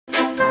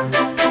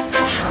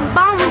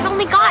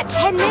only got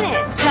 10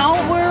 minutes.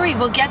 Don't worry,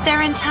 we'll get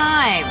there in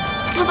time.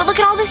 Oh, but look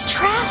at all this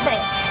traffic.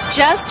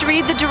 Just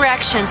read the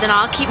directions and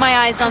I'll keep my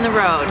eyes on the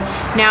road.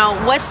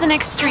 Now, what's the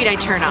next street I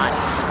turn on?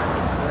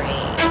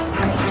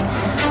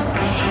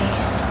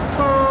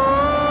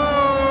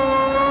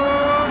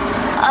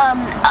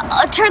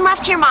 Turn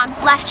left here, Mom.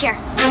 Left here.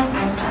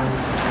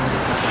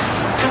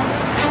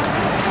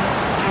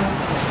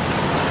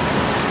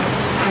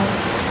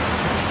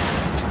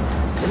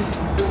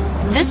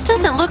 This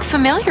doesn't look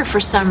familiar for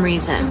some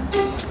reason.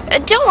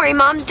 Don't worry,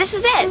 Mom. This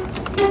is it.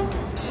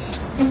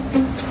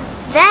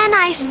 Then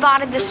I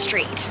spotted the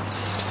street.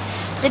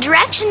 The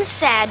directions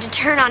said to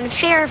turn on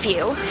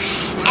Fairview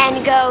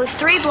and go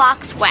 3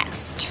 blocks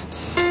west.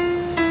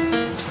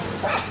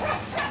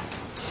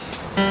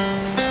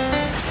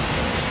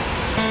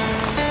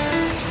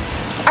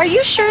 Are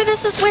you sure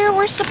this is where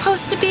we're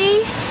supposed to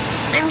be?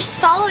 I'm just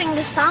following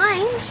the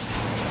signs.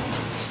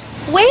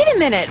 Wait a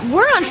minute,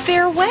 we're on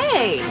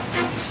Fairway.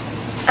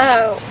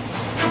 Oh,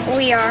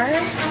 we are?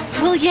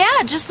 Well,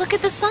 yeah, just look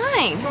at the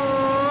sign.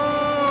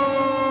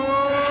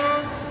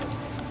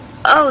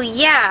 Oh,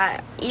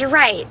 yeah, you're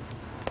right.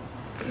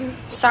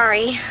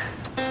 Sorry.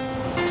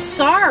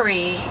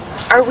 Sorry?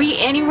 Are we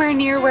anywhere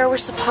near where we're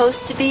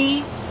supposed to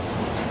be?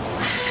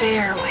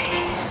 Fairway.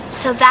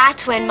 So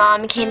that's when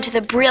Mom came to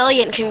the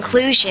brilliant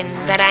conclusion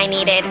that I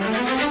needed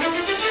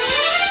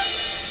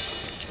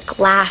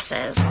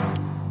glasses.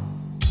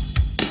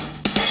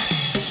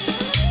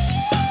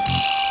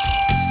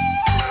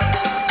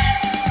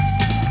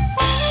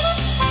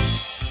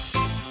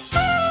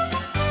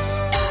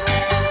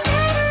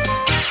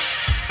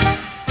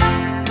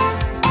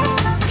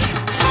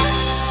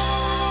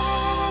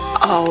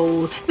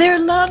 Oh, they're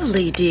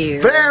lovely,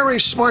 dear. Very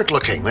smart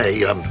looking.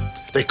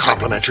 They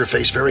complement your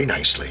face very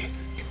nicely.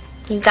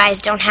 You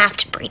guys don't have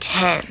to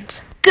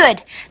pretend.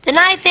 Good. Then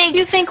I think...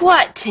 You think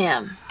what,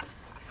 Tim?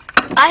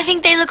 I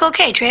think they look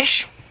okay,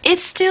 Trish.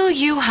 It's still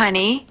you,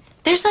 honey.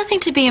 There's nothing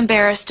to be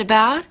embarrassed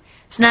about.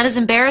 It's not as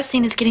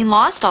embarrassing as getting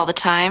lost all the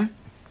time.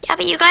 Yeah,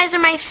 but you guys are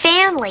my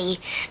family.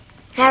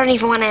 I don't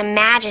even want to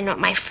imagine what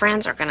my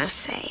friends are gonna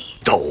say.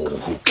 Oh,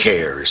 who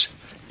cares?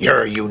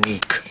 You're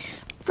unique.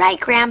 Right,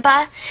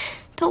 Grandpa.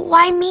 But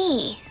why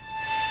me?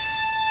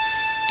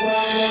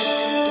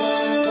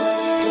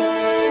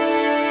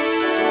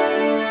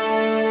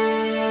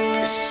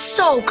 This is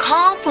so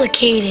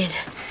complicated.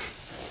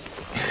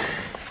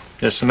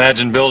 Just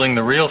imagine building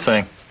the real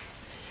thing.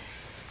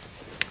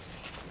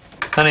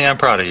 Honey, I'm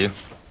proud of you.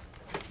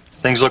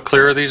 Things look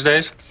clearer these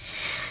days?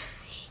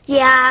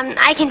 Yeah,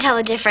 I can tell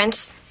a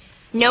difference.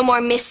 No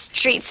more missed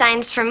street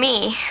signs for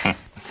me.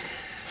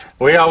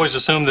 We always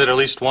assumed that at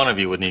least one of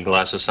you would need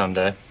glasses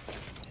someday.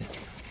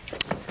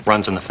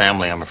 Runs in the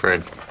family, I'm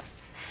afraid.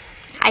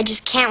 I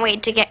just can't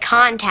wait to get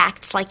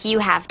contacts like you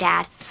have,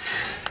 Dad.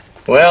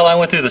 Well, I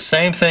went through the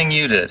same thing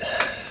you did,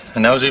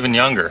 and I was even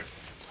younger.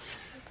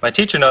 My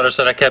teacher noticed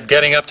that I kept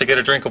getting up to get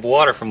a drink of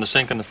water from the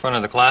sink in the front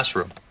of the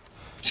classroom.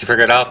 She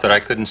figured out that I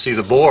couldn't see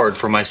the board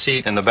from my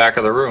seat in the back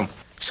of the room.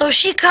 So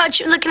she caught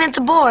you looking at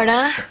the board,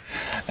 huh?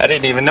 I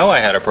didn't even know I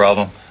had a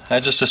problem. I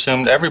just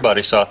assumed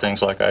everybody saw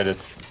things like I did.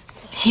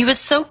 He was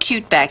so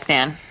cute back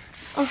then.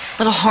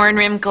 Little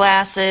horn-rimmed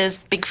glasses,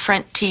 big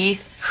front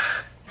teeth.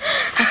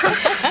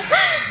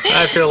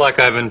 I feel like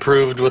I've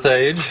improved with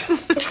age.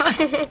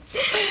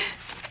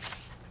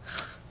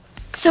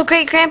 So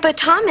Great-Grandpa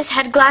Thomas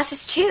had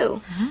glasses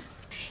too. Mm-hmm.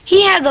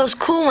 He had those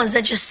cool ones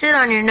that just sit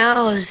on your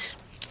nose.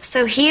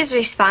 So he's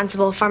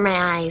responsible for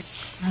my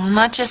eyes. Well,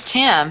 not just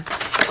him.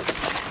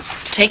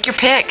 Take your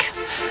pick.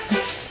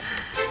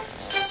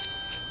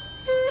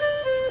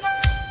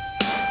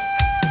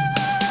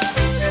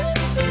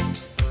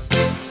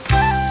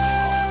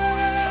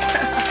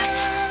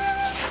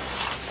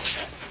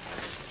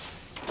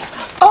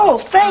 Oh,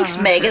 thanks,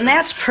 Megan.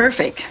 That's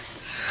perfect.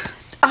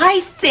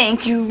 I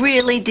think you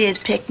really did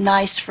pick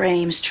nice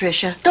frames,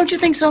 Tricia. Don't you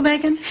think so,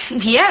 Megan?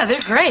 Yeah,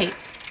 they're great.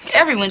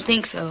 Everyone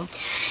thinks so.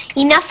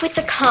 Enough with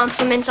the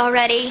compliments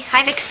already.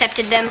 I've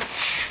accepted them.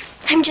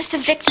 I'm just a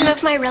victim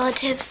of my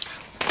relatives.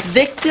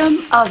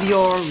 Victim of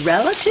your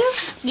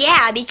relatives?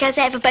 Yeah, because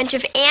I have a bunch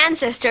of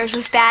ancestors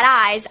with bad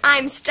eyes,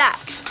 I'm stuck.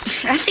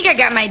 I think I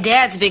got my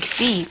dad's big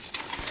feet.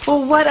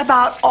 Well, what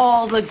about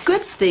all the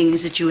good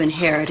things that you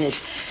inherited?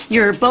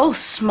 You're both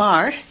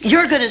smart,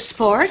 you're good at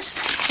sports,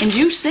 and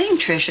you sing,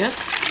 Tricia.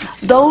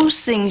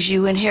 Those things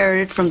you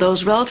inherited from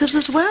those relatives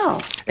as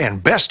well.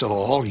 And best of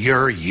all,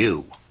 you're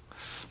you.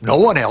 No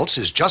one else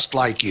is just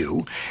like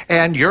you,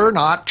 and you're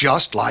not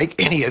just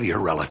like any of your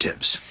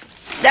relatives.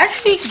 That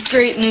could be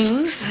great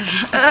news.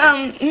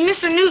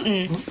 Mr.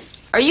 Newton,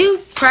 are you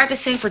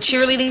practicing for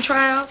cheerleading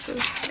tryouts? Or?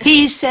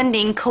 He's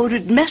sending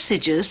coded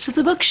messages to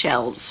the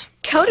bookshelves.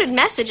 Coded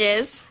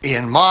messages?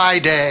 In my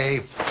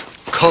day,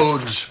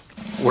 codes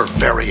were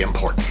very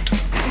important.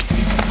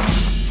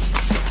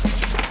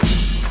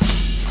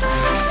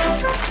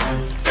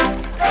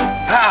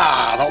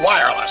 Ah, the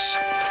wireless.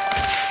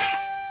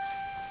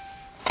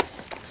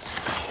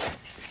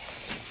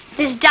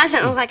 This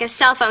doesn't look like a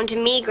cell phone to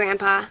me,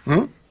 Grandpa.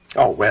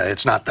 Oh, well,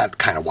 it's not that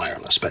kind of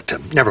wireless, but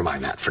never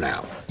mind that for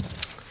now.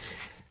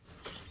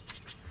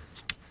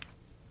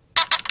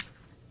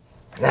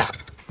 Now,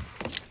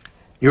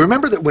 you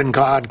remember that when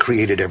God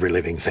created every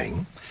living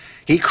thing,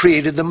 he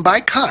created them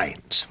by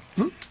kinds.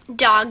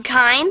 Dog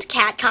kind,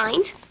 cat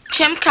kind.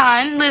 Chimp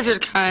kind,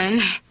 lizard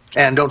kind.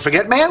 And don't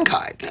forget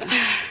mankind.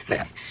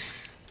 There.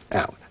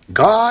 Now,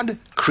 God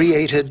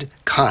created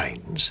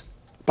kinds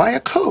by a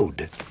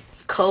code.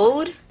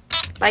 Code?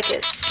 Like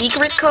a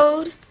secret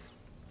code?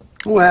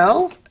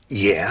 Well,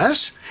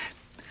 yes.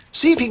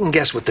 See if you can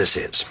guess what this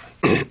is.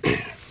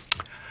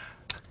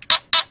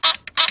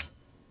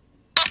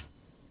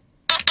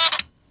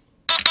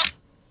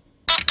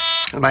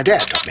 My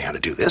dad taught me how to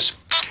do this.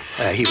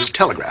 He was a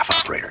telegraph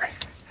operator.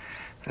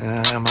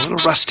 I'm a little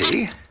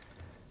rusty.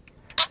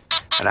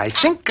 And I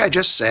think I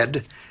just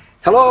said,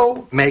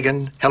 hello,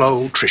 Megan.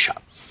 Hello, Tricia.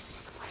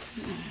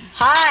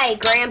 Hi,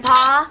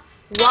 Grandpa.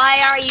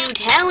 Why are you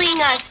telling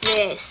us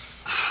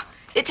this?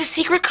 It's a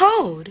secret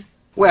code.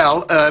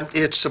 Well,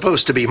 it's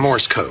supposed to be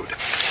Morse code.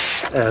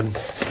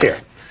 Here.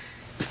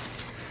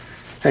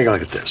 Take a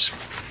look at this.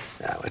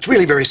 Now, it's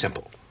really very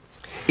simple.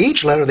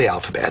 Each letter of the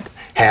alphabet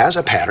has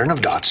a pattern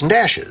of dots and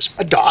dashes.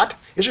 A dot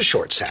is a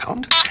short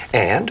sound,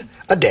 and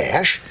a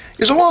dash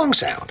is a long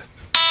sound.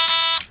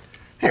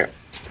 Here.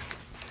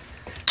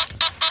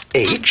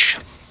 H,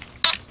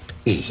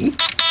 E,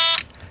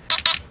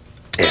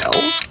 L,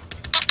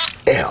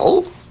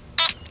 L,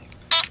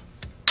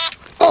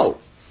 O.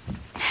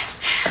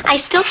 I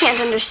still can't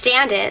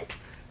understand it.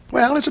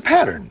 Well, it's a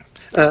pattern,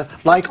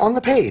 like on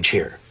the page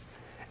here.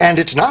 And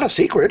it's not a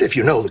secret if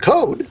you know the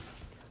code.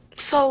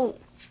 So,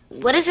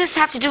 what does this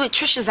have to do with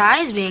Trisha's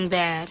eyes being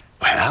bad?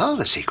 Well,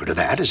 the secret of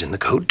that is in the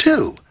code,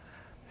 too.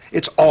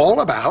 It's all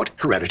about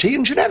heredity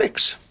and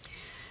genetics.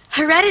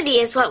 Heredity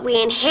is what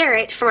we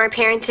inherit from our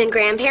parents and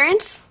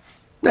grandparents.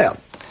 Now,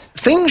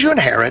 things you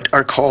inherit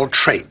are called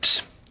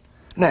traits.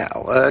 Now,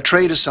 a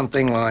trait is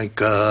something like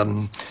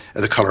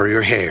the color of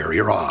your hair,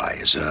 your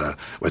eyes,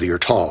 whether you're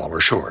tall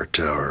or short,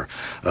 or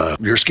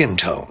your skin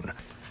tone,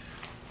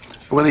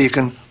 whether you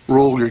can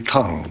roll your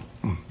tongue.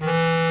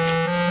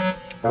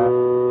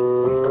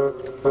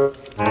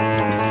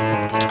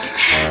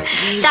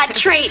 That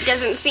trait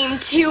doesn't seem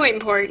too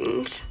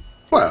important.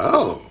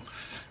 Well,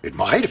 it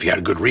might if you had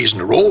a good reason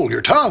to roll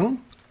your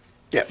tongue.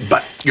 Yeah,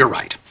 but you're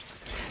right.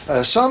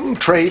 Some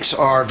traits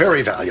are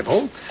very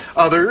valuable.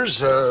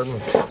 Others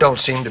don't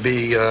seem to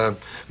be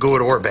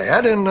good or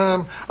bad, and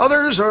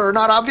others are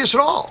not obvious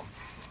at all.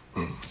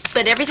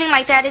 But everything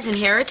like that is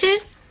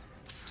inherited?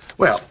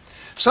 Well,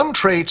 some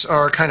traits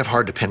are kind of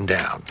hard to pin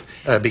down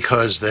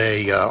because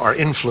they are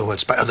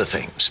influenced by other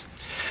things.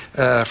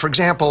 For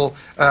example,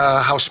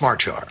 how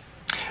smart you are.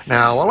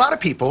 Now, a lot of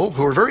people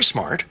who are very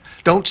smart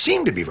don't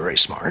seem to be very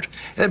smart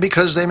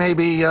because they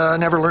maybe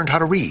never learned how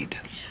to read.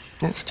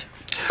 Yes.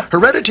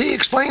 Heredity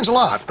explains a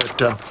lot, but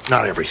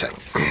not everything.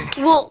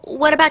 Well,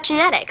 what about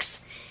genetics?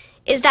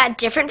 Is that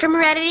different from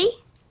heredity?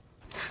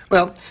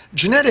 Well,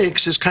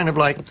 genetics is kind of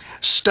like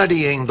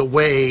studying the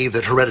way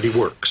that heredity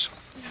works.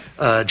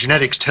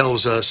 Genetics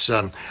tells us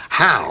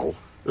how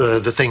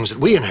the things that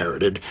we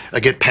inherited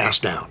get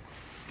passed down.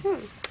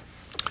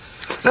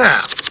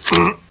 Now,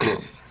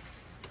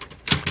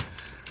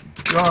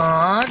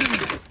 God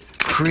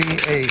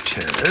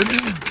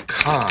created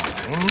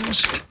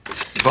kinds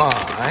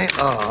by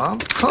a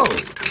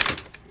code.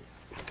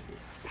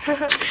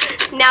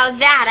 Now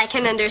that I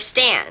can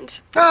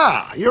understand.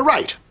 Ah, you're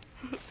right.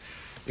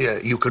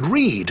 You could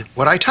read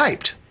what I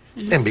typed.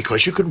 And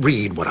because you could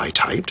read what I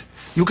typed,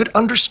 you could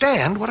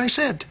understand what I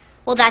said.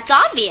 Well, that's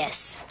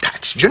obvious.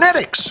 That's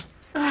genetics.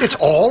 It's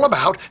all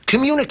about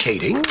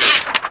communicating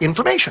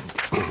information.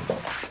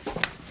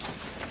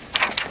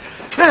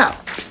 Now,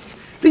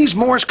 these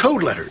Morse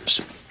code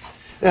letters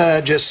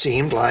just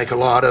seemed like a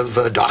lot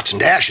of dots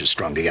and dashes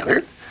strung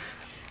together.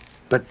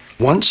 But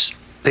once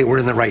they were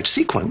in the right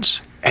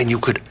sequence and you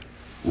could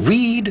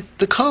read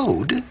the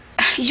code...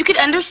 You could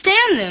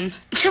understand them,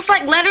 just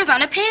like letters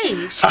on a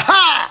page.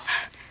 Ha-ha!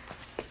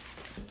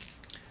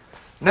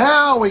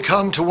 Now we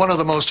come to one of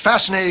the most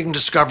fascinating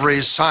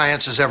discoveries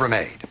science has ever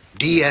made.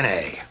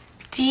 DNA.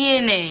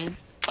 DNA.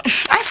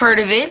 I've heard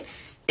of it.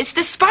 It's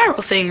the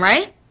spiral thing,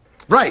 right?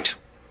 Right.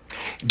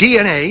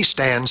 DNA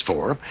stands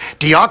for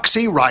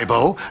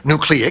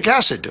deoxyribonucleic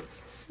acid.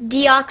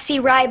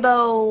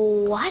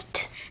 Deoxyribo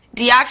what?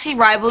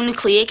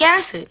 Deoxyribonucleic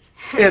acid.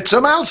 It's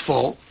a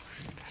mouthful.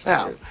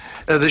 Now,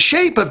 the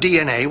shape of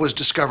DNA was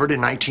discovered in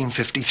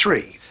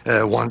 1953.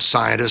 Once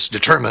scientists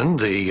determined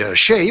the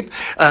shape,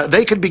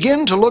 they could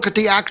begin to look at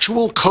the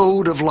actual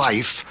code of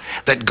life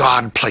that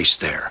God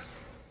placed there.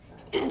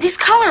 These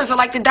colors are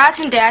like the dots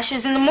and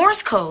dashes in the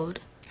Morse code.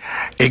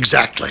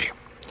 Exactly.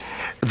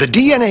 The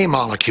DNA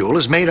molecule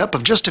is made up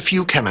of just a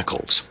few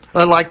chemicals,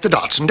 like the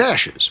dots and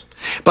dashes.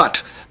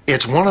 But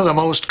it's one of the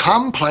most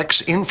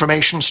complex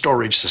information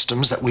storage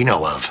systems that we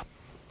know of.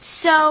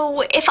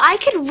 So, if I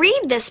could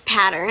read this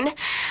pattern,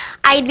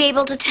 I'd be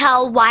able to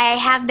tell why I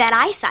have bad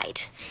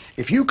eyesight.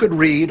 If you could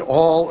read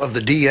all of the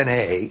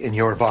DNA in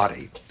your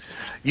body,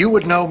 you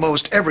would know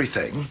most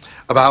everything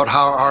about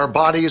how our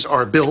bodies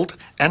are built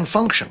and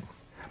function.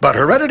 But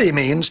heredity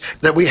means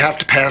that we have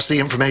to pass the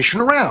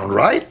information around,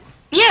 right?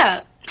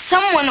 Yeah,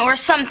 someone or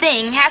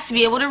something has to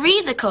be able to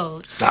read the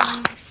code.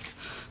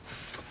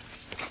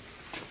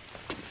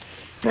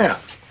 Yeah.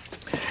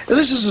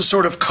 This is a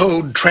sort of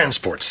code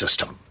transport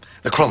system,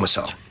 the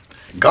chromosome.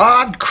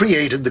 God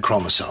created the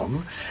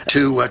chromosome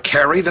to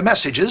carry the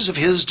messages of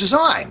his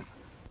design.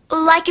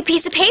 Like a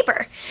piece of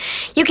paper.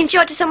 You can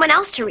show it to someone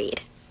else to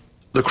read.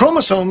 The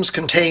chromosomes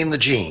contain the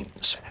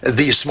genes,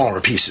 these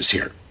smaller pieces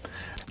here.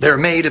 They're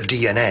made of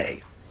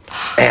DNA,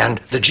 and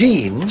the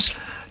genes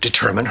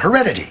determine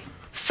heredity.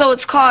 So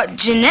it's called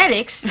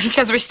genetics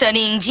because we're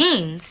studying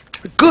genes.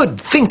 Good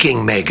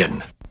thinking,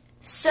 Megan.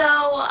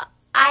 So,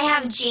 I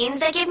have genes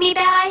that give me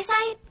bad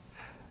eyesight?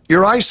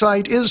 Your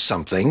eyesight is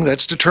something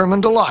that's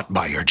determined a lot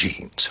by your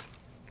genes.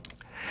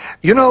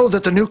 You know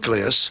that the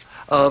nucleus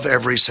of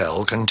every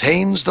cell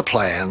contains the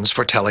plans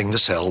for telling the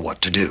cell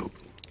what to do.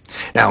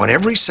 Now, in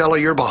every cell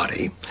of your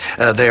body,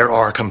 there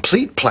are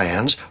complete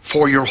plans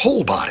for your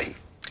whole body.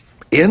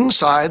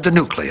 Inside the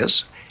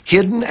nucleus,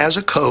 hidden as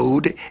a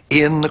code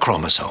in the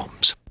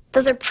chromosomes.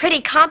 Those are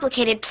pretty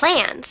complicated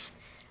plans.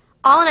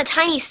 All in a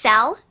tiny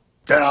cell?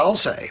 I'll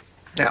say.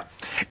 Now,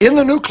 in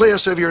the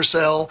nucleus of your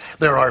cell,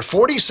 there are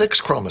 46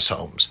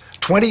 chromosomes,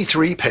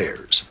 23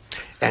 pairs.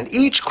 And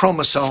each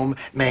chromosome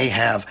may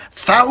have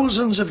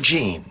thousands of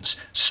genes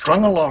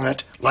strung along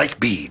it like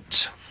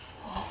beads.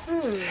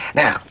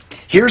 Now,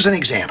 here's an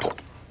example.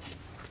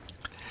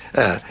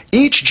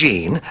 Each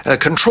gene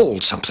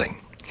controls something.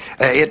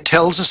 It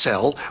tells a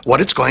cell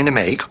what it's going to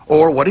make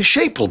or what its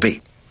shape will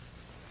be.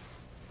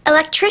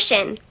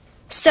 Electrician.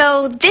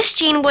 So this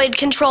gene would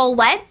control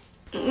what?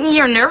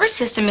 Your nervous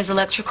system is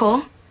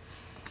electrical.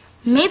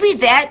 Maybe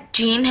that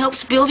gene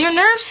helps build your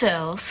nerve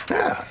cells.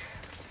 Yeah.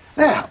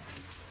 Now,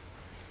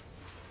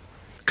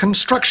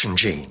 construction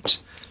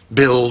genes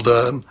build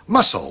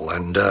muscle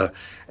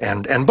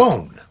and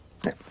bone.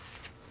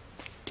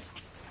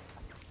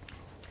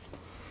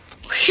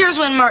 Here's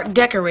one marked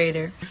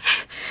decorator.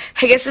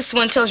 I guess this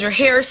one tells your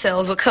hair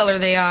cells what color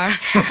they are.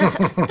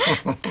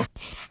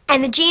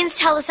 And the genes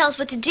tell the cells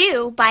what to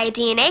do by a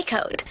DNA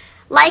code,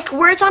 like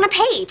words on a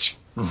page.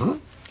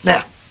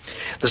 Now,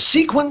 the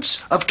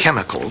sequence of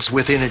chemicals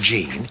within a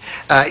gene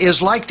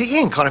is like the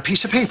ink on a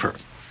piece of paper.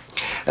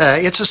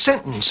 It's a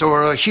sentence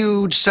or a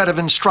huge set of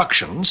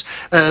instructions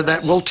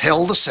that will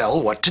tell the cell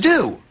what to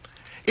do.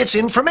 It's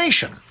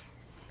information.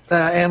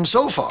 And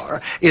so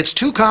far, it's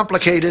too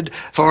complicated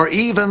for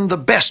even the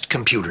best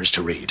computers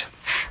to read.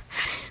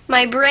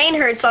 My brain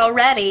hurts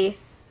already.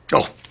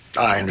 Oh,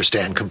 I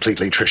understand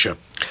completely, Tricia.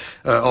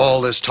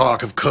 All this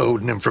talk of code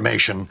and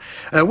information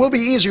will be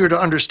easier to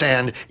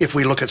understand if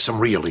we look at some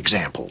real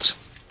examples.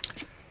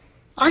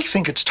 I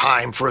think it's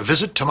time for a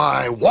visit to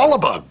my wall of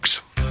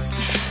bugs.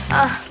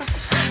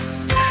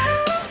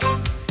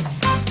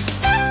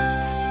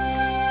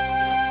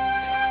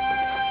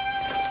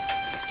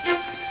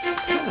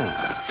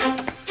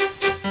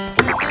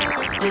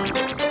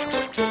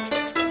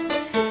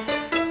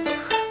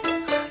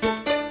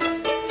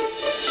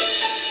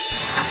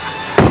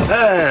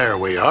 There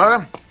we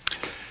are.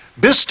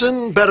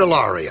 Biston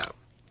betullaria.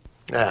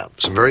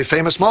 Some very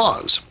famous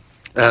moths.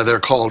 They're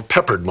called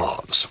peppered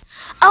moths.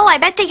 Oh, I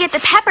bet they get the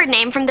peppered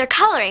name from their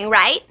coloring,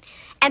 right?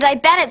 And I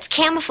bet it's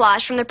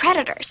camouflage from the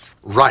predators.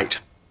 Right.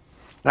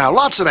 Now,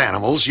 lots of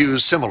animals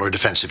use similar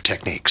defensive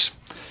techniques.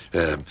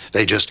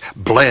 They just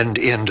blend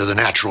into the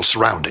natural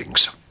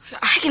surroundings.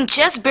 I can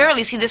just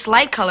barely see this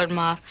light-colored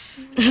moth,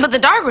 but the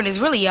dark one is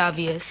really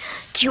obvious.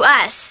 To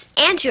us,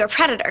 and to a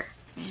predator,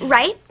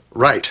 right?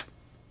 Right.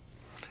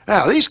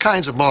 Now, these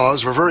kinds of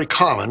moths were very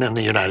common in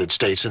the United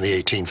States in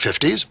the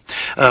 1850s.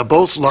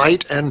 Both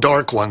light and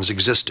dark ones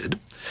existed,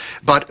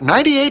 but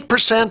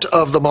 98%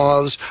 of the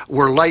moths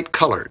were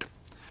light-colored.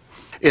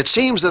 It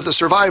seems that the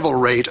survival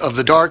rate of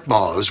the dark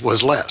moths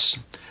was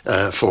less,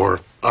 for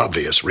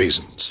obvious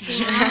reasons.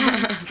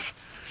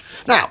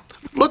 Now,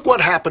 look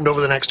what happened over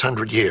the next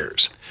 100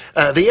 years.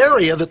 The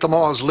area that the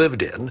moths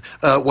lived in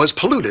was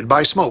polluted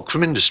by smoke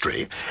from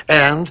industry,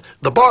 and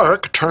the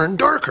bark turned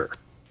darker.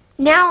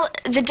 Now,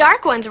 the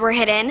dark ones were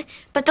hidden,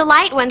 but the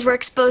light ones were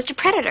exposed to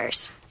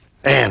predators.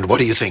 And what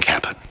do you think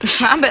happened?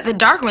 I bet the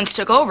dark ones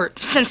took over,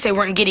 since they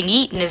weren't getting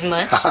eaten as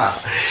much.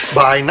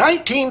 By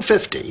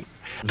 1950,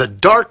 the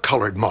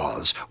dark-colored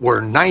moths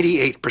were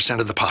 98%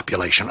 of the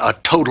population, a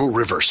total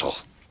reversal.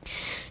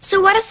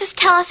 So what does this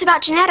tell us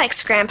about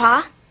genetics,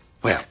 Grandpa?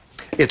 Well,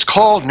 it's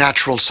called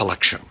natural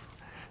selection.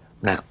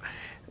 Now,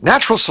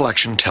 natural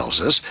selection tells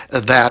us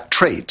that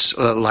traits,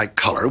 like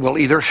color, will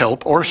either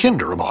help or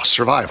hinder a moth's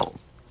survival.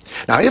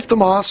 Now, if the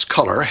moth's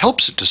color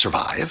helps it to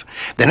survive,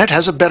 then it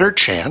has a better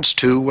chance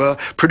to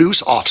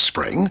produce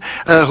offspring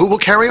who will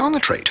carry on the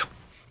trait.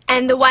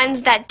 And the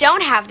ones that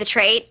don't have the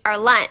trait are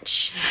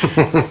lunch.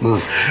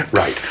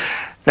 Right.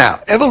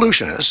 Now,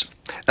 evolutionists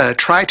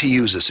try to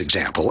use this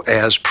example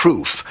as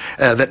proof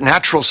that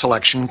natural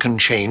selection can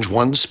change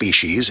one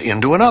species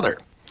into another.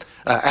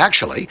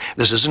 Actually,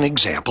 this is an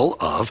example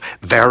of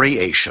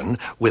variation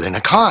within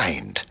a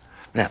kind.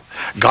 Now,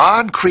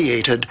 God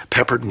created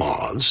peppered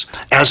moths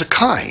as a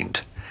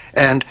kind,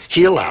 and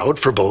he allowed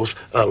for both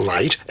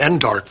light and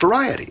dark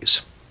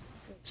varieties.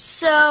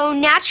 So,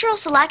 natural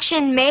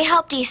selection may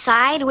help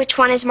decide which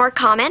one is more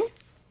common?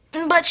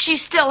 But you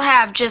still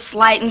have just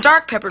light and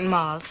dark peppered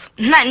moths,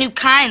 not new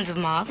kinds of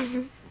moths.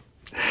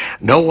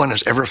 No one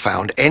has ever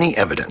found any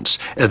evidence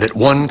that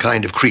one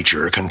kind of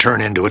creature can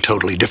turn into a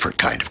totally different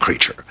kind of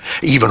creature,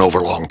 even over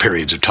long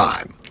periods of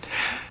time.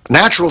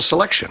 Natural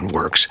selection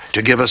works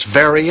to give us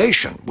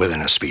variation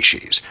within a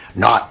species,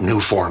 not new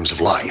forms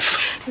of life.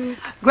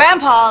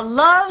 Grandpa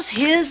loves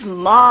his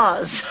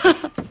moths.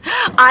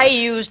 I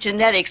use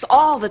genetics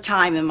all the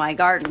time in my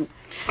garden.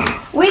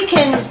 We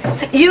can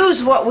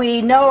use what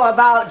we know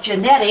about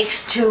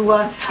genetics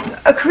to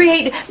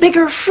create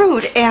bigger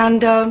fruit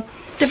and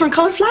different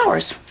colored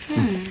flowers.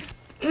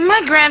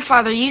 My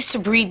grandfather used to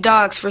breed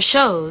dogs for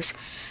shows.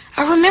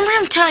 I remember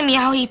him telling me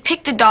how he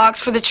picked the dogs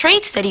for the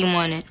traits that he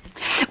wanted.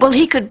 Well,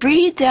 he could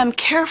breed them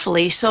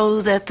carefully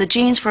so that the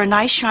genes for a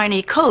nice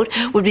shiny coat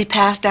would be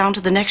passed down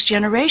to the next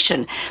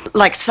generation,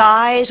 like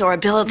size or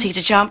ability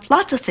to jump,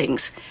 lots of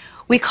things.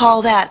 We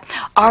call that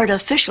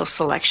artificial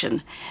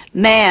selection.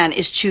 Man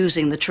is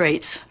choosing the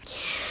traits.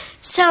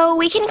 So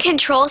we can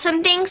control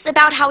some things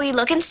about how we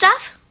look and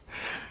stuff?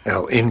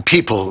 Now, in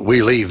people,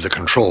 we leave the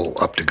control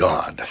up to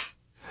God.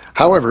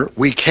 However,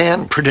 we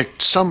can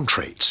predict some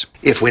traits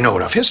if we know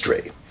enough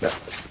history.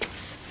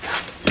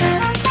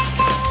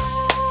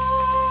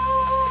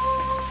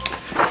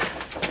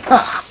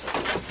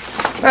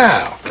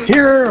 Now,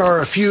 here are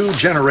a few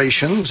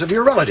generations of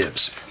your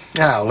relatives.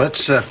 Now,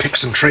 let's pick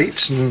some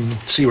traits and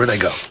see where they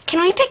go.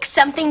 Can we pick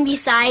something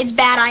besides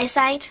bad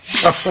eyesight?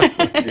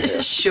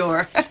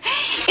 Sure.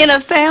 In a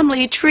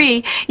family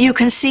tree, you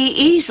can see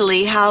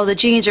easily how the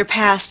genes are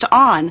passed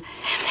on.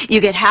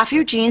 You get half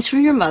your genes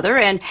from your mother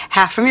and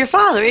half from your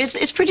father.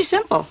 It's pretty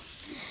simple.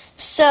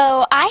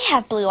 So I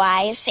have blue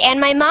eyes, and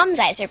my mom's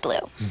eyes are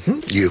blue.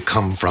 You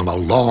come from a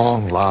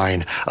long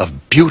line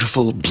of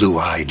beautiful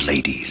blue-eyed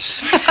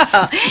ladies.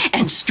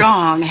 And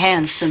strong,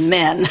 handsome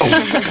men.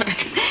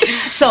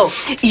 So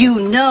you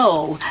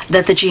know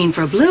that the gene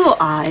for blue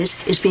eyes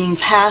is being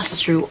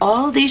passed through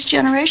all these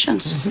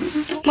generations.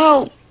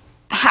 Well,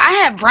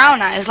 I have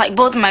brown eyes like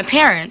both of my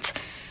parents,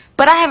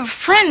 but I have a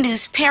friend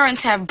whose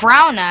parents have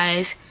brown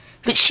eyes,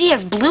 but she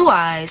has blue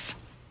eyes.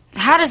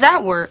 How does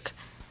that work?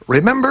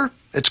 Remember,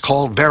 it's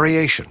called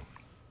variation.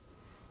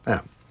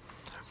 Now,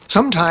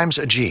 sometimes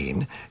a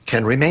gene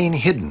can remain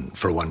hidden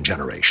for one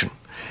generation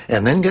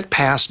and then get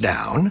passed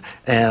down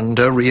and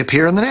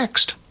reappear in the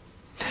next.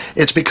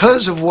 It's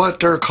because of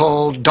what are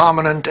called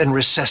dominant and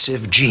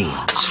recessive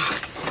genes.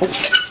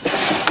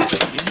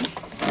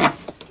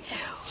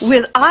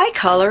 With eye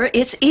color,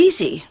 it's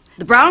easy.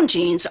 The brown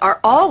genes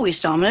are always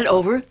dominant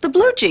over the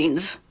blue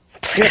genes.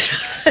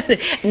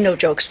 No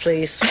jokes,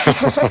 please.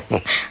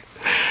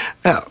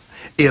 Now,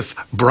 if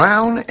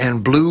brown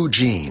and blue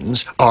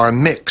genes are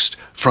mixed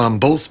from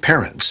both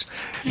parents,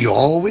 you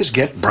always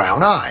get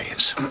brown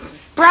eyes.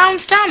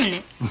 Brown's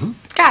dominant.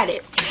 Got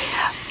it.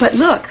 But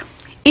look,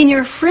 in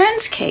your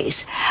friend's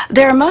case,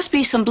 there must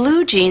be some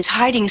blue genes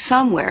hiding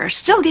somewhere,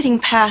 still getting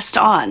passed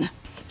on.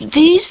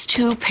 These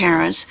two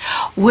parents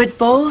would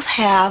both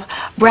have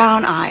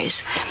brown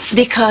eyes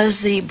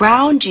because the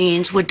brown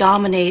genes would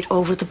dominate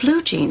over the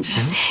blue genes.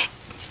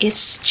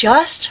 It's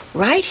just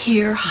right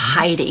here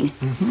hiding.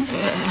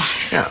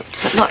 Yeah.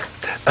 But look.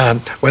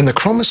 When the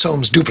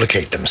chromosomes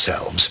duplicate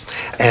themselves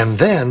and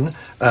then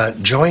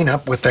join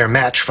up with their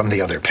match from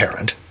the other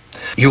parent,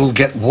 you'll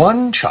get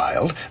one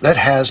child that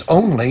has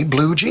only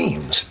blue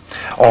genes.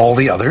 All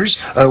the others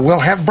will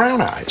have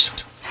brown eyes.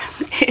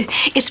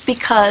 It's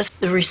because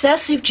the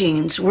recessive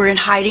genes were in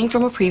hiding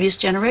from a previous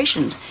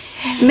generation.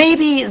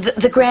 Maybe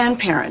the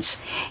grandparents.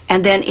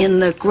 And then in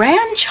the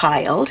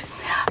grandchild,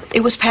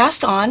 it was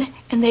passed on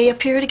and they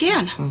appeared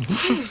again.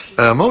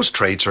 Most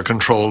traits are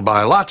controlled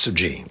by lots of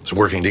genes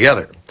working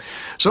together,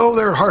 so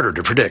they're harder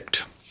to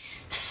predict.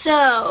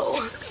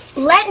 So,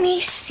 let me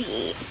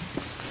see.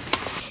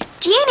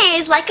 DNA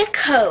is like a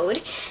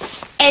code,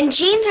 and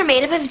genes are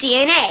made up of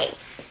DNA.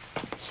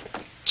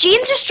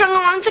 Genes are strung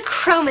along the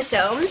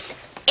chromosomes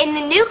in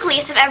the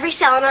nucleus of every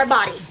cell in our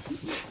body.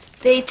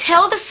 They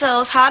tell the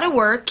cells how to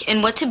work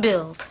and what to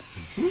build.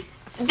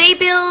 They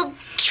build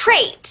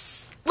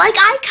traits, like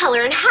eye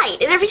color and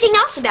height and everything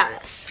else about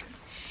us.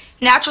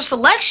 Natural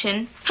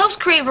selection helps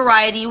create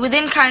variety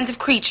within kinds of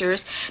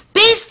creatures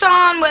based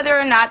on whether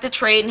or not the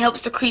trait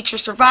helps the creature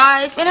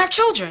survive and have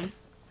children.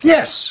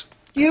 Yes,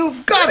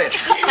 you've got it.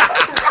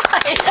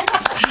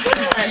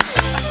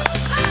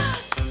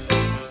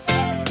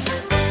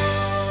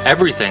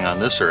 Everything on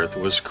this earth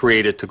was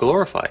created to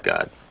glorify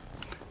God.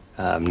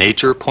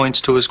 Nature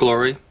points to his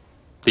glory,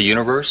 the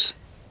universe,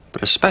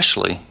 but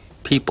especially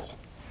people.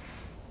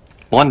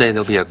 One day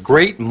there'll be a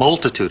great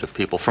multitude of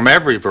people from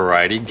every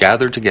variety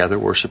gathered together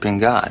worshiping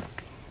God.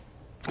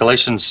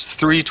 Galatians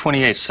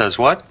 3:28 says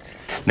what?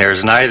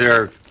 There's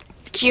neither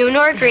Jew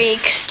nor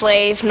Greek,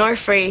 slave nor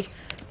free.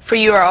 For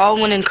you are all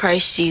one in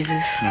Christ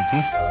Jesus.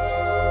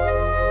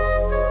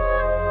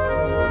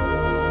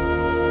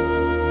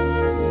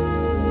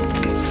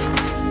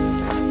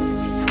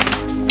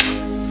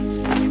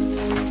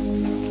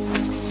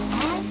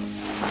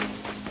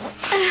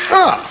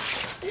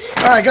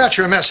 I got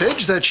your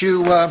message that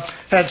you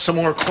had some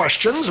more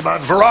questions about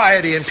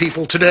variety in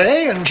people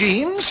today and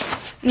genes.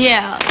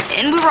 Yeah,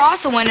 and we were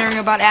also wondering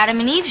about Adam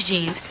and Eve's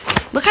genes.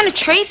 What kind of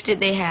traits did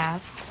they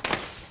have?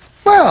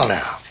 Well,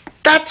 now,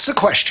 that's a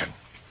question.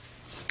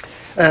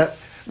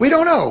 We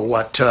don't know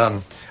what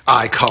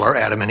eye color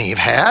Adam and Eve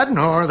had,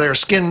 nor their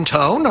skin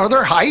tone, nor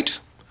their height.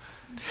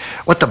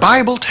 What the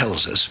Bible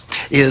tells us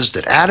is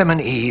that Adam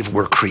and Eve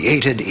were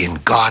created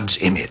in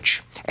God's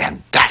image,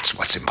 and that's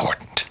what's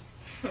important.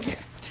 Yeah.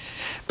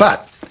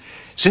 But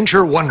since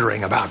you're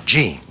wondering about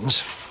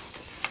genes,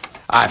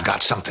 I've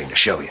got something to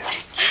show you.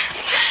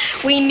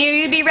 We knew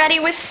you'd be ready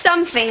with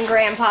something,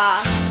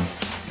 Grandpa.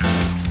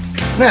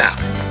 Now,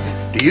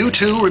 do you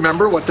two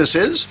remember what this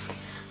is?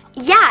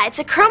 Yeah, it's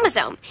a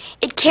chromosome.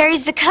 It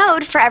carries the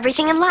code for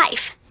everything in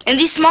life. And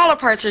these smaller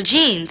parts are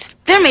genes.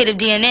 They're made of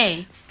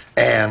DNA.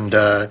 And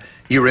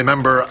you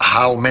remember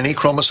how many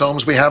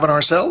chromosomes we have in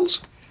our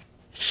cells?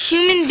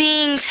 Human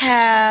beings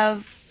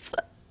have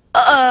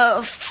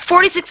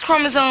 46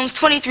 chromosomes,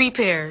 23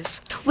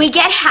 pairs. We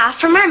get half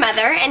from our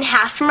mother and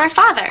half from our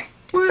father.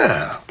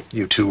 Well,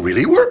 you two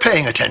really were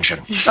paying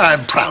attention.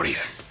 I'm proud of you.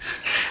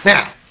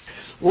 Now,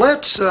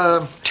 let's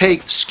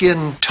take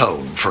skin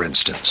tone, for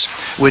instance,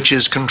 which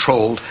is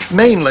controlled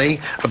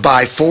mainly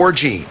by 4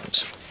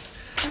 genes.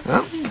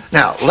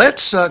 Now,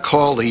 let's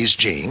call these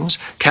genes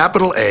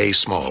capital A,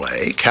 small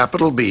a,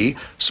 capital B,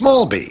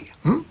 small b.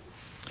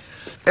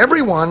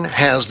 Everyone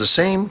has the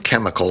same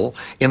chemical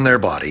in their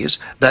bodies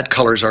that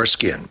colors our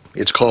skin.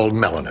 It's called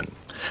melanin.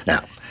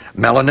 Now,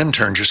 melanin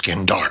turns your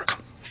skin dark.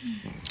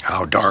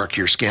 How dark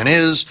your skin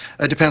is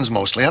depends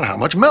mostly on how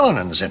much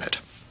melanin is in it.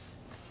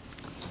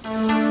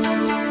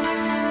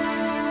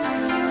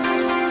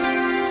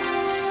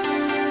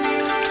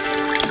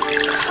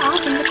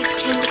 Awesome, look,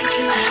 it's chained to the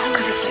tail.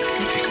 Because it's like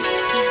this.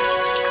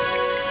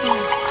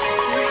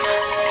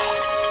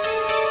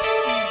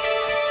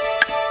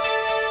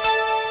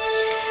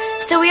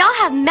 So we all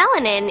have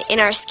melanin in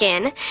our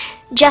skin,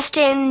 just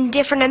in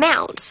different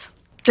amounts.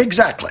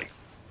 Exactly.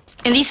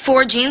 And these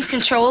 4 genes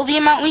control the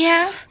amount we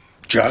have?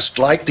 Just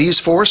like these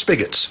 4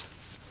 spigots.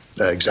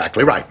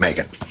 Exactly right,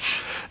 Megan.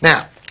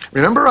 Now,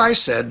 remember I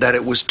said that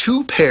it was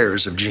 2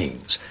 pairs of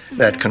genes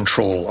that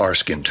control our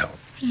skin tone.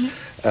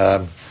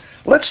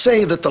 Let's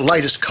say that the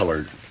lightest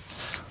color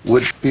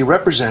would be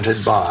represented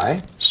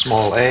by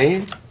small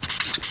a,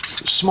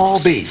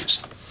 small b's.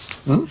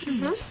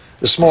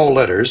 The small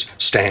letters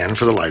stand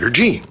for the lighter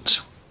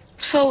genes.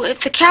 So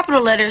if the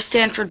capital letters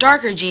stand for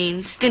darker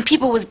genes, then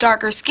people with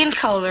darker skin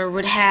color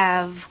would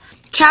have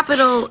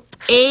capital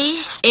A,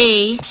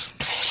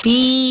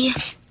 B,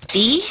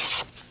 B?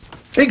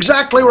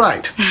 Exactly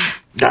right.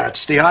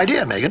 That's the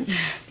idea, Megan.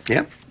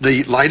 Yeah.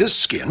 The lightest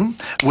skin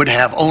would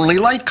have only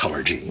light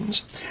color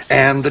genes,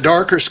 and the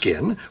darker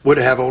skin would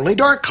have only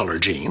dark color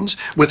genes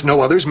with no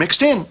others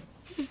mixed in.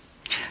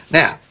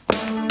 Now,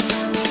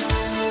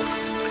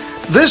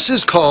 this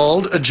is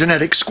called a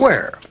genetic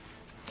square.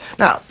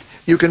 Now,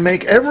 you can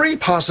make every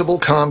possible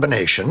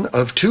combination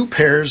of 2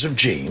 pairs of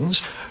genes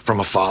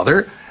from a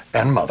father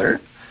and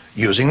mother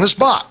using this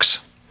box.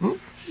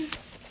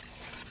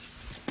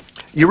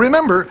 You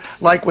remember,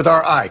 like with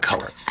our eye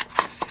color,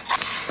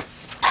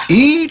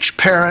 each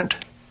parent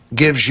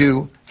gives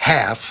you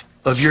half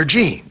of your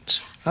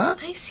genes. Huh?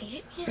 I see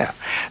it, yeah. Yeah.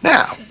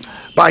 Now,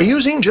 by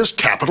using just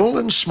capital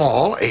and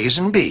small A's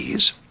and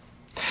B's,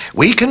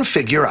 we can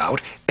figure out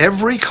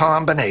every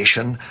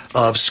combination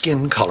of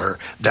skin color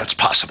that's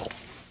possible.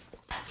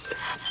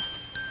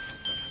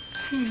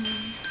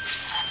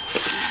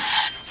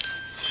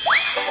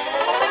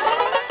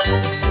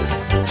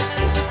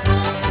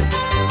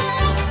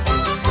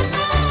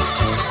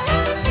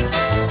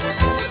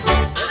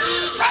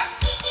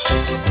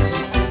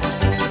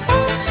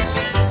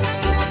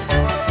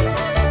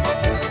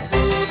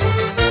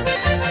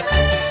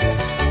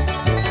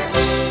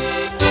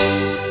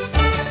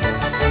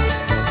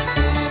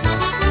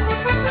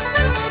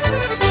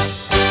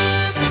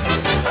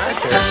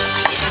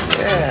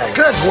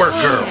 Good work,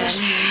 girls.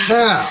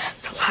 Now,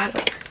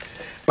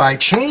 by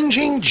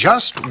changing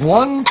just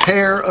 1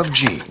 pair of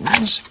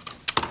genes,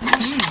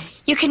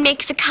 You can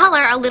make the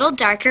color a little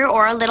darker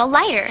or a little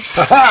lighter.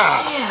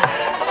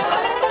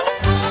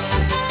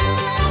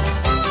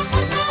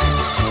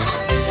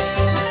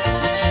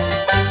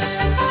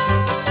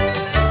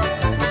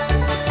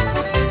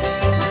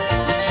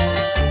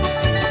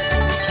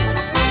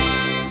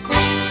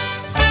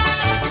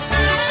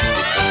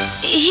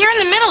 Here in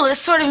the middle is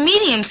sort of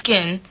medium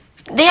skin.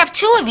 They have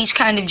 2 of each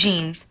kind of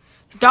genes,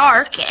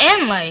 dark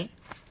and light.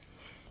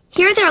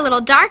 Here they're a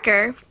little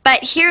darker,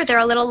 but here they're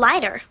a little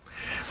lighter.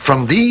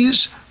 from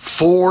these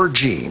 4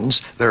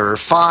 genes, there are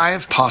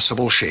 5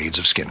 possible shades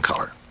of skin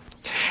color.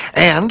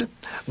 And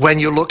When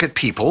you look at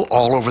people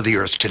all over the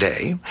earth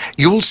today,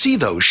 you'll see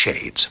those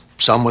shades,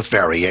 some with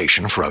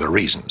variation for other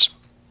reasons.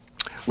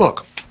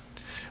 Look,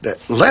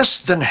 less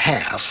than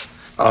half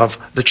of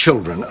the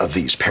children of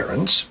these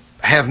parents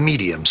have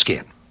medium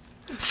skin.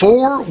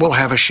 4 will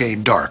have a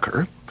shade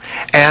darker,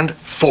 and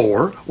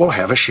 4 will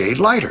have a shade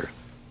lighter.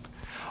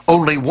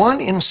 Only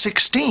 1 in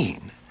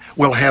 16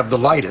 will have the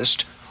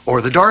lightest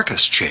or the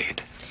darkest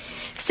shade.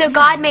 So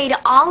God made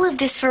all of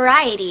this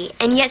variety,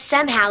 and yet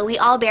somehow we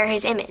all bear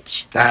his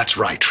image. That's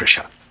right,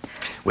 Tricia.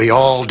 We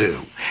all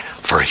do,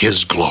 for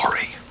his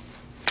glory.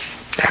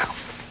 Now,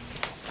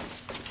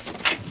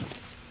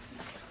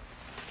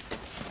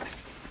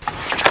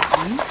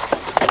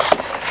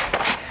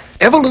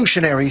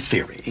 evolutionary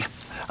theory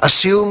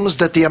assumes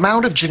that the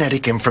amount of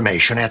genetic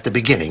information at the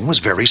beginning was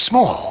very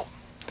small.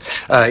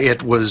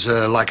 It was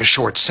like a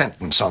short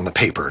sentence on the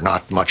paper,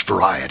 not much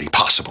variety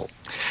possible.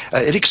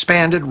 It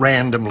expanded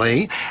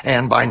randomly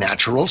and by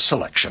natural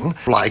selection,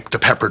 like the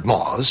peppered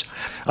moths,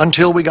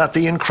 until we got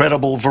the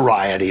incredible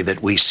variety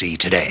that we see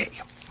today.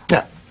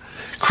 Now,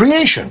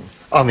 creation,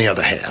 on the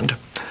other hand,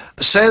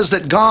 says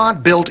that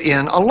God built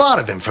in a lot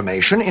of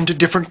information into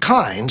different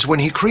kinds when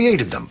he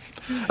created them.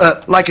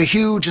 Like a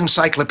huge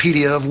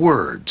encyclopedia of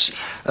words.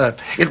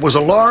 It was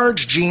a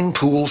large gene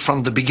pool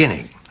from the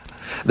beginning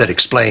that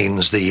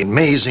explains the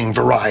amazing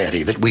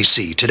variety that we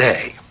see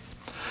today.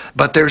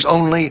 But there's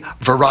only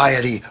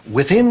variety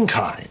within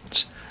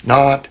kinds,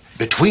 not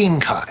between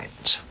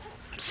kinds.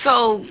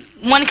 So,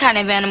 one kind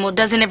of animal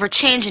doesn't ever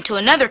change into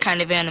another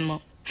kind of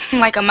animal,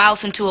 like a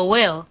mouse into a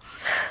whale.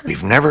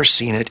 We've never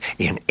seen it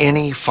in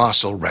any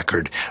fossil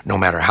record, no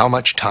matter how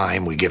much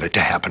time we give it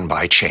to happen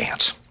by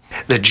chance.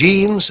 The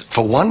genes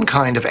for one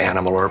kind of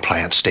animal or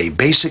plant stay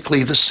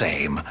basically the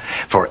same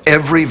for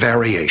every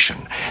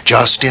variation,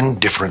 just in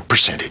different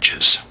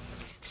percentages.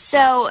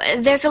 So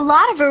there's a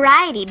lot of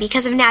variety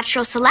because of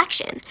natural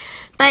selection,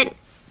 but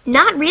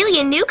not really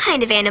a new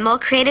kind of animal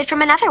created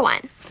from another one.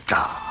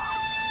 Ah.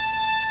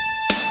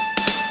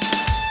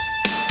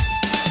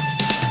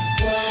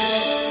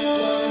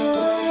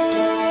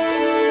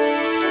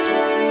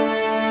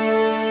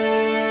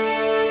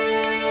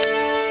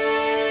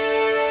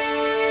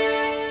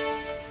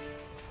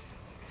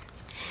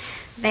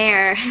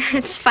 There,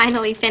 it's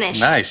finally finished.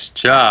 Nice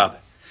job.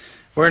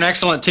 We're an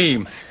excellent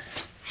team.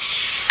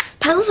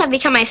 Puzzles have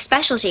become my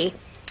specialty.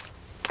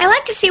 I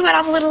like to see what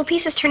all the little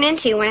pieces turn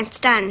into when it's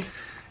done.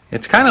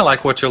 It's kind of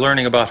like what you're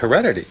learning about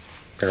heredity.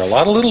 There are a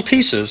lot of little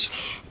pieces,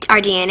 Our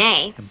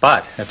DNA.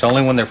 but it's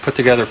only when they're put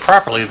together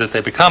properly that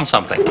they become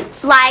something.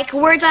 Like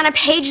words on a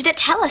page that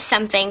tell us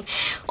something,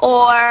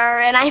 or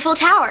an Eiffel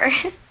Tower.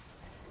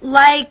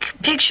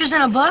 Like pictures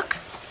in a book?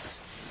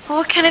 Well,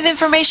 what kind of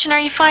information are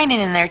you finding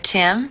in there,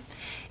 Tim?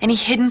 Any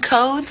hidden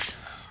codes?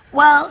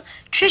 Well,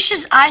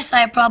 Trisha's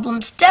eyesight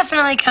problems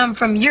definitely come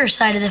from your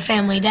side of the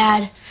family,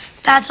 Dad.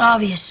 That's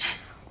obvious.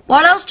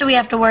 What else do we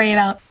have to worry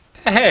about?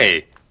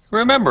 Hey,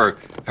 remember,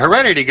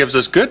 heredity gives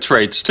us good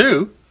traits,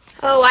 too.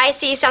 Oh, I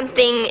see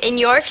something in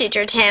your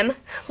future, Tim.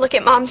 Look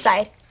at Mom's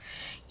side.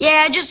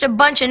 Yeah, just a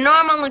bunch of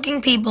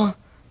normal-looking people.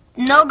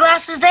 No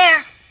glasses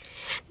there.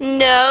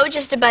 No,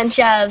 just a bunch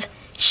of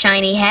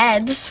shiny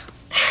heads.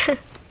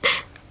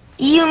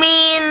 You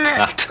mean...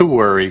 Not to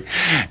worry.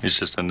 It's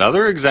just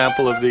another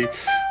example of the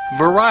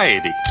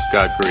variety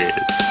God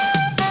created.